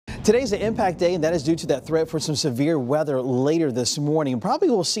Today's an impact day, and that is due to that threat for some severe weather later this morning. Probably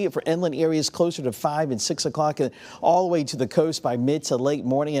we'll see it for inland areas closer to 5 and 6 o'clock and all the way to the coast by mid to late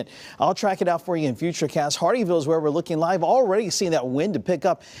morning. And I'll track it out for you in Futurecast. Hardyville is where we're looking live. Already seeing that wind to pick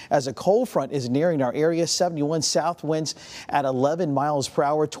up as a cold front is nearing our area. 71 south winds at 11 miles per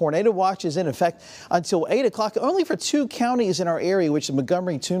hour. Tornado watch is in effect until 8 o'clock. Only for 2 counties in our area, which is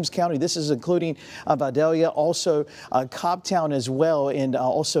Montgomery and Toombs County. This is including Vidalia, also Cobbtown as well, and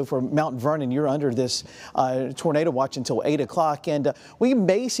also for Mount Vernon. You're under this tornado watch until 8 o'clock, and we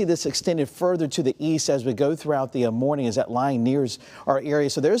may see this extended further to the east as we go throughout the morning as that line nears our area.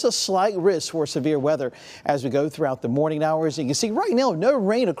 So there's a slight risk for severe weather as we go throughout the morning hours. You can see right now no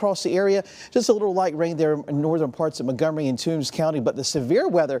rain across the area, just a little light rain there in northern parts of Montgomery and Toombs County, but the severe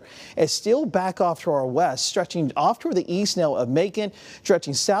weather is still back off to our west, stretching off toward the east now of Macon,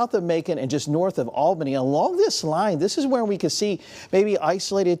 stretching south of Macon and just north of Albany. Along this line, this is where we can see maybe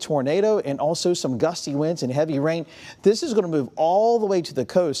isolated tornado and also some gusty winds and heavy rain. This is going to move all the way to the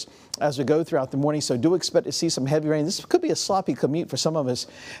coast as we go throughout the morning, so do expect to see some heavy rain. This could be a sloppy commute for some of us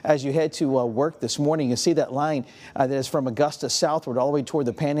as you head to work this morning. You see that line that is from Augusta southward all the way toward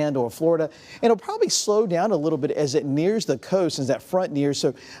the panhandle of Florida, and it'll probably slow down a little bit as it nears the coast, as that front nears.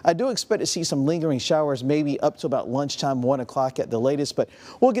 So I do expect to see some lingering showers maybe up to about lunchtime, 1 o'clock at the latest, but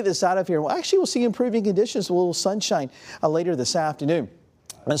we'll get this out of here. Well, actually, we'll see improving conditions, a little sunshine later this afternoon.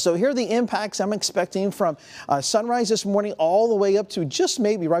 And so here are the impacts I'm expecting from sunrise this morning all the way up to just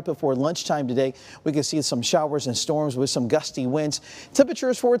maybe right before lunchtime today. We can see some showers and storms with some gusty winds.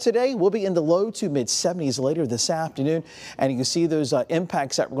 Temperatures for today will be in the low to mid 70s later this afternoon. And you can see those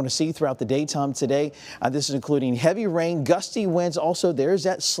impacts that we're going to see throughout the daytime today. This is including heavy rain, gusty winds. Also, there's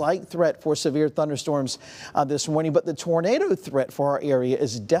that slight threat for severe thunderstorms this morning. But the tornado threat for our area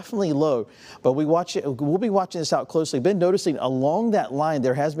is definitely low. But we'll be watching this out closely. Been noticing along that line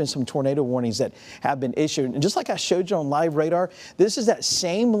there has been some tornado warnings that have been issued. And just like I showed you on live radar, this is that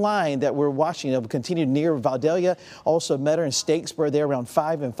same line that we're watching. It will continue near Vidalia, also Metter and Statesboro there around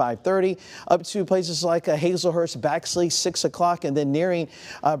 5 and 5:30, up to places like Hazelhurst, Baxley, 6 o'clock, and then nearing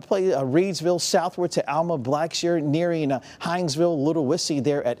Reedsville southward to Alma, Blackshear, nearing Hinesville, Little Wissy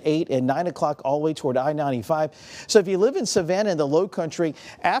there at 8 and 9 o'clock all the way toward I-95. So if you live in Savannah in the low country,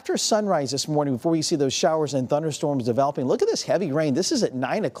 after sunrise this morning, before you see those showers and thunderstorms developing, look at this heavy rain. This is at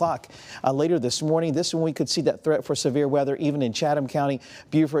 9 o'clock later this morning. This one we could see that threat for severe weather even in Chatham County,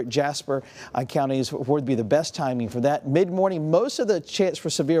 Beaufort, Jasper counties would be the best timing for that. Mid-morning, most of the chance for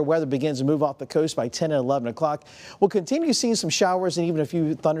severe weather begins to move off the coast by 10 and 11 o'clock. We'll continue seeing some showers and even a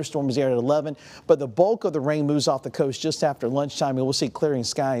few thunderstorms there at 11, but the bulk of the rain moves off the coast just after lunchtime, and we'll see clearing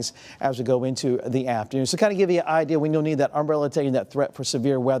skies as we go into the afternoon. So kind of give you an idea, when you'll need that umbrella taking that threat for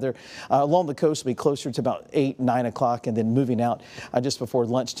severe weather along the coast will be closer to about 8, 9 o'clock, and then moving out just before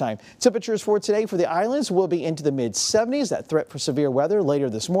lunchtime. Temperatures for today for the islands will be into the mid 70s. That threat for severe weather later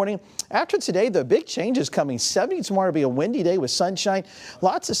this morning. After today, the big change is coming. 70 tomorrow will be a windy day with sunshine.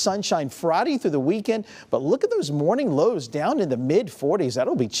 Lots of sunshine Friday through the weekend. But look at those morning lows down in the mid 40s.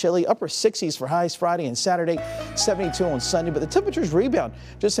 That'll be chilly. Upper 60s for highs Friday and Saturday. 72 on Sunday. But the temperatures rebound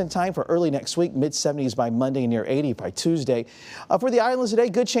just in time for early next week. Mid 70s by Monday, near 80 by Tuesday. For the islands today,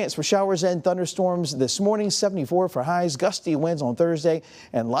 good chance for showers and thunderstorms this morning. 74 for highs. Gusty winds on Thursday.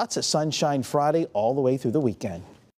 And lots of sunshine Friday all the way through the weekend.